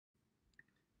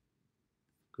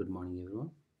Good morning,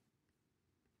 everyone.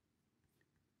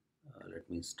 Let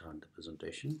me start the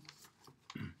presentation.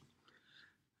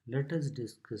 Let us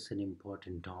discuss an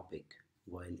important topic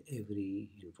while every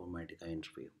Informatica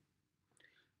interview.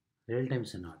 Real-time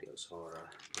scenarios or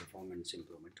performance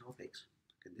improvement topics.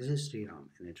 Okay, this is Sriram,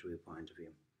 an interview point of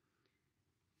view.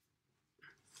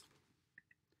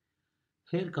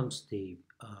 Here comes the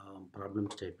problem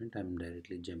statement. I'm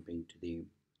directly jumping to the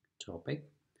topic.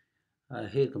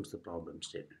 Here comes the problem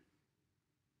statement.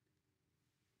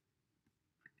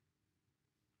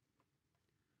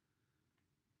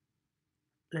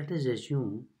 Let us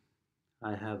assume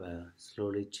I have a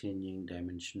slowly changing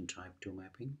dimension type 2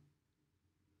 mapping.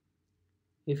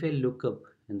 If I look up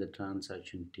in the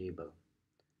transaction table,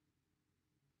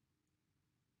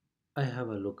 I have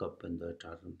a lookup in the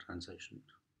transaction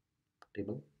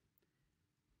table.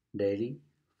 Daily,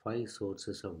 5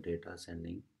 sources of data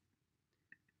sending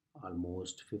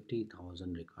almost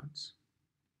 50,000 records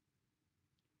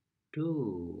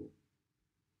to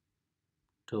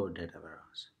data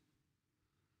warehouse.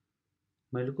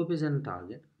 My lookup is on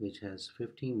target, which has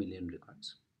 50 million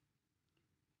records.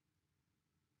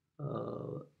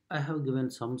 I have given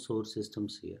some source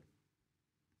systems here.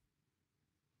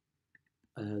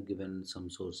 I have given some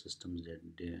source systems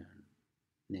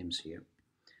names here.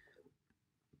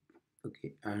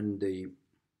 Okay, and the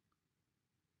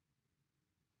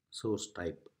source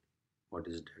type, what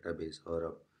is database or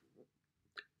a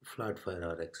flatfile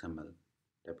or XML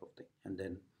type of thing. And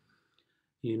then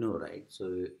right, so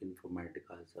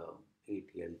Informatica has a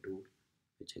ATL tool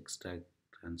which extract,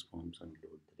 transforms and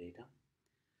load the data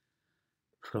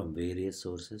from various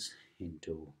sources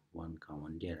into one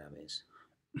common database.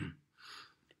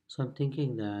 So I'm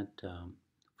thinking that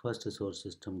first a source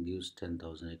system gives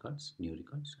 10,000 records, new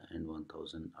records, and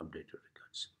 1,000 updated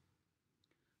records.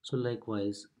 So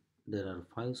likewise, there are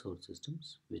 5 source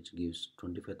systems which gives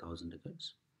 25,000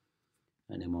 records,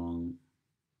 and among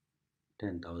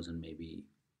 10,000 maybe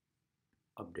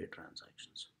update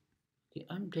transactions. Okay,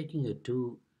 I'm taking a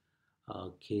two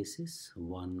cases.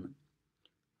 One,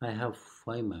 I have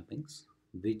 5 mappings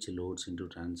which loads into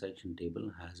transaction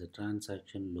table has a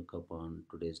transaction lookup on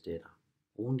today's data,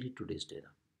 only today's data.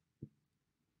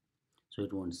 So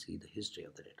it won't see the history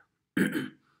of the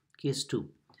data. Case 2,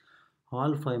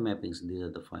 all 5 mappings, these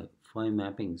are the five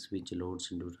mappings which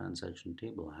loads into transaction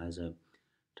table has a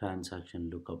transaction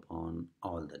lookup on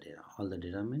all the data. All the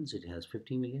data means it has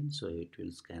 50 million, so it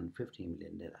will scan 50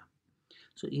 million data.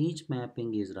 So each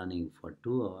mapping is running for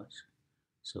 2 hours,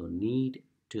 so need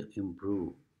to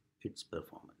improve its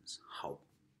performance. How?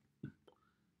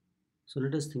 So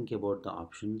let us think about the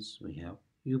options we have.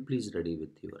 You please ready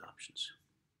with your options.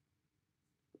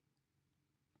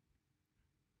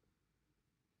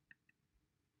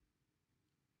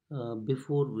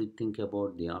 Before we think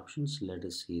about the options, let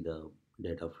us see the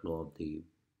data flow of the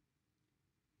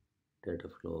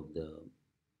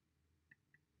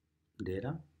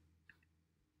data.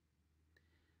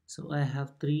 So I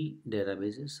have 3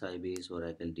 databases: Sybase,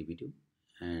 Oracle, DB2,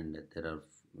 and there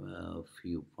are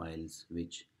few files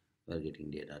which were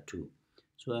getting data too.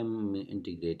 So I'm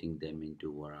integrating them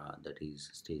into that is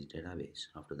stage database.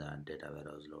 After that, data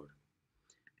warehouse load.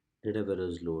 Data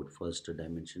warehouse load, first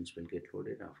dimensions will get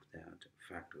loaded, after that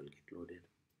fact will get loaded.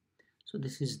 So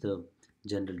this is the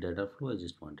general data flow. I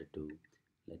just wanted to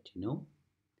let you know.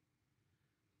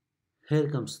 Here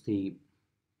comes the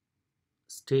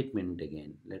statement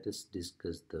again. Let us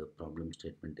discuss the problem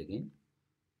statement again.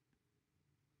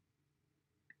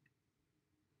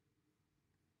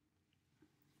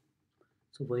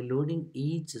 So by loading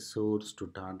each source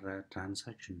to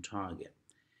transaction target,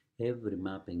 every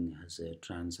mapping has a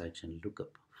transaction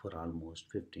lookup for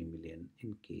almost 50 million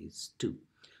in case 2.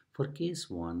 For case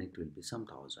 1, it will be some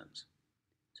thousands.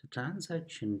 So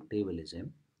transaction table is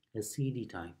a CD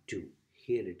type 2.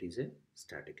 Here it is a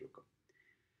static lookup.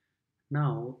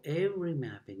 Now every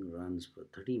mapping runs for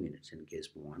 30 minutes in case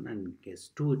 1, and in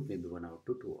case 2 it may be 1 hour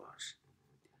to 2 hours.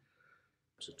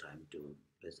 So time to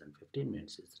less than 15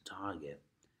 minutes is the target.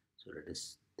 So let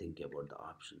us think about the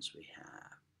options we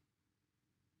have.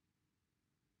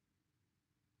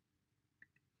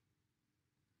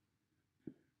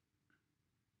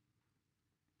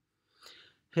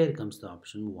 Here comes the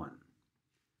option 1.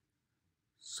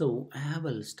 So I have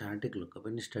a static lookup.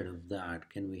 Instead of that,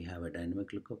 can we have a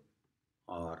dynamic lookup,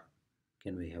 or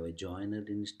can we have a joiner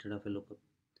instead of a lookup,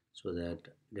 so that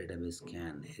database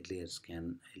scan, earlier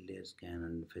scan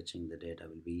and fetching the data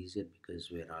will be easier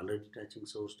because we are already touching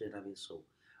source database. So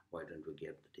why don't we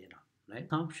get the data, right?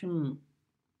 The option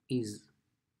is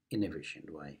inefficient.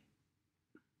 Why?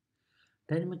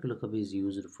 Dynamic lookup is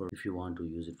used for if you want to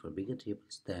use it for bigger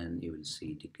tables, then you will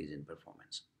see decrease in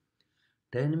performance.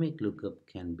 Dynamic lookup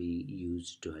can be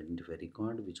used to identify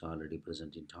record which are already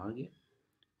present in target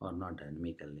or not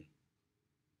dynamically.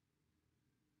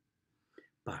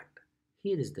 But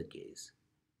here is the case.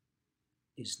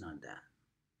 It's not that.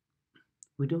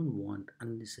 We don't want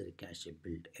unnecessary cache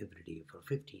built every day for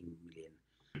 15 million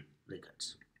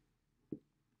records.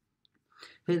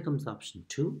 Here comes option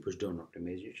 2, push down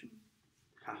optimization.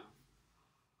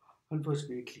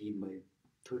 Unfortunately, my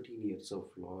 13 years of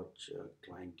large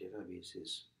client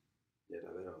databases, data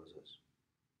warehouses,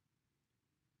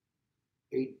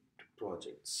 8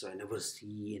 projects, I never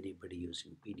see anybody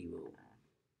using PDO.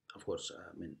 Of course,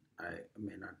 I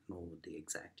may not know the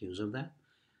exact use of that.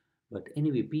 But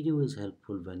anyway, PDO is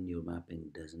helpful when your mapping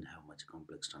doesn't have much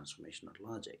complex transformation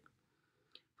or logic.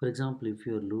 For example, if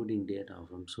you are loading data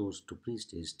from source to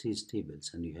pre-stage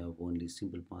tables and you have only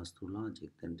simple pass-through logic,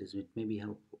 then it may be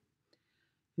helpful.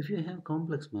 If you have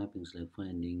complex mappings like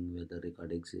finding whether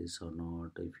record exists or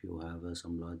not, if you have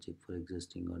some logic for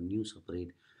existing or new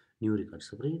records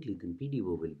separately, then PDO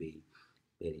will be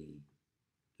very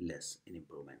less in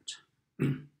improvement.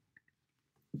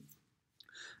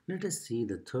 Let us see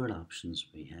the third option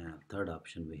we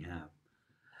have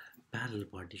parallel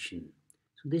partition.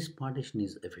 So this partition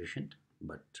is efficient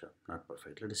but not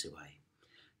perfect. Let us see why.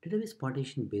 Database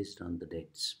partition based on the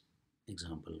dates.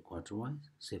 Example quarter wise.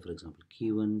 Say for example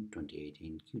Q1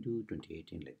 2018, Q2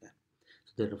 2018, like that.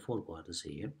 So there are 4 quarters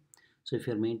here. So if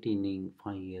you are maintaining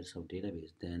 5 years of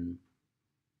database, then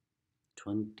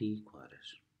 20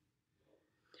 quarters.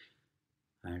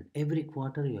 And every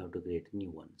quarter you have to create a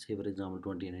new one. Say for example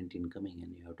 2019 coming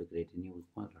and you have to create a new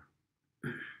quarter.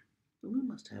 We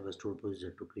must have a stored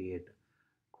procedure to create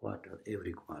quarter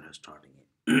every quarter starting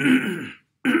it.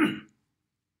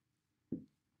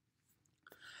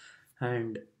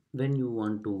 And when you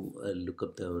want to look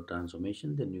up the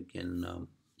transformation, then you can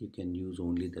use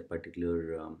only the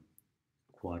particular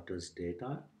quarters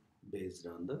data based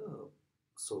on the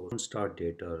source start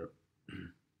date or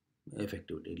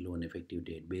effective date, loan effective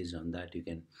date. Based on that, you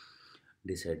can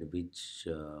decide which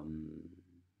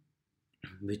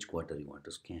quarter you want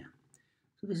to scan.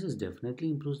 So this is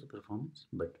definitely improves the performance,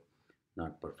 but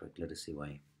not perfect. Let us see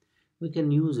why. We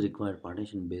can use required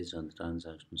partition based on the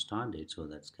transaction start date so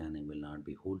that scanning will not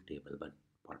be whole table but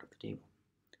part of the table.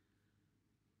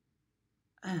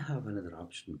 I have another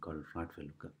option called flat file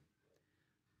lookup.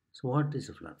 So what is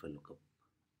a flat file lookup?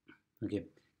 Okay,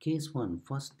 case 1,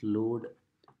 first load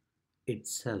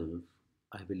itself,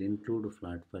 I will include a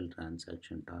flat file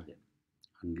transaction target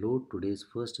and load today's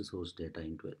first source data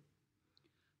into it.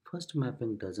 First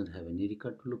mapping doesn't have any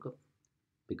record to look up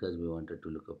because we wanted to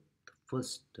look up the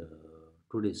first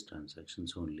today's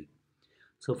transactions only.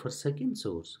 So for second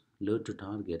source, load to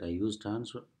target, I use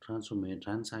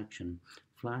transaction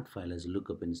flat file as a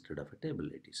lookup instead of a table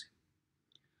etc.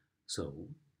 So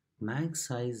max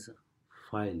size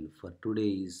file for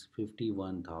today is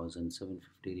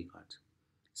 51,750 records.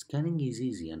 Scanning is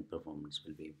easy and performance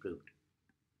will be improved.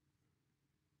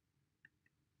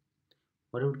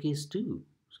 What about case 2?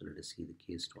 So let us see the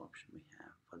case 2 option we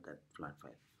have for that flat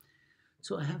file.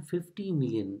 So I have 50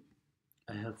 million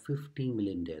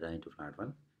data into flat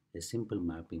file, a simple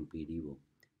mapping PDO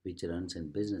which runs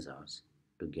in business hours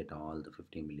to get all the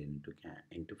 50 million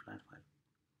into flat file.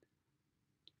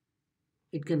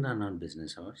 It can run on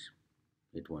business hours.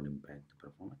 It won't impact the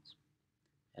performance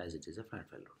as it is a flat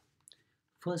file load.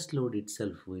 First load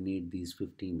itself, we need these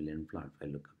 50 million flat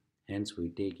file lookup. Hence we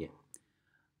take it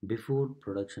before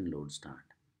production load start.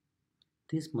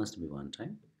 This must be one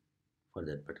time for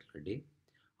that particular day.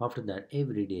 After that,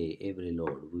 every day, every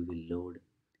load, we will load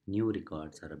new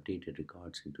records or updated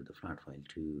records into the flat file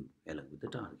to along with the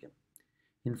target.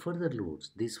 In further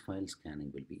loads, this file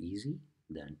scanning will be easy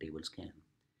than table scan.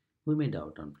 We may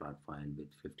doubt on flat file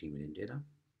with 50 million data.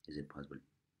 Is it possible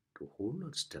to hold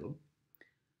or still?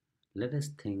 Let us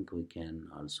think we can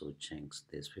also chunks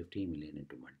this 50 million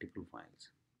into multiple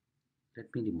files.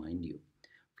 Let me remind you,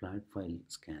 flat file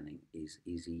scanning is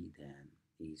easy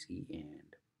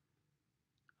and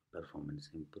performance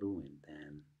improvement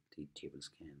than the table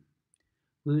scan.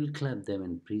 We will club them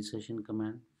in pre-session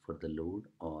command for the load,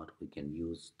 or we can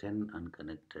use 10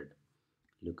 unconnected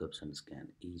lookups and scan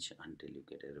each until you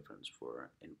get a reference for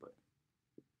input.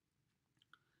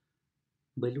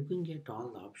 By looking at all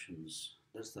the options,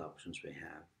 that's the options we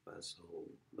have. So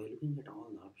by looking at all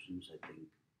the options, I think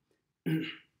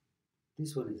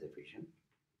this one is efficient,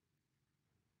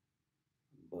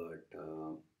 but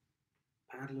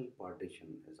parallel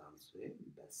partition is also a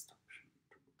best option.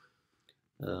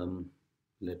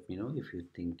 Let me know if you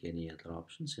think any other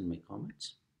options in my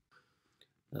comments.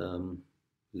 Um,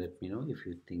 Let me know if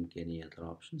you think any other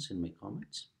options in my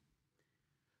comments.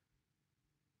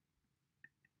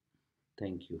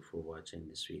 Thank you for watching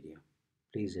this video.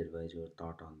 Please advise your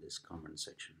thought on this comment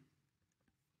section.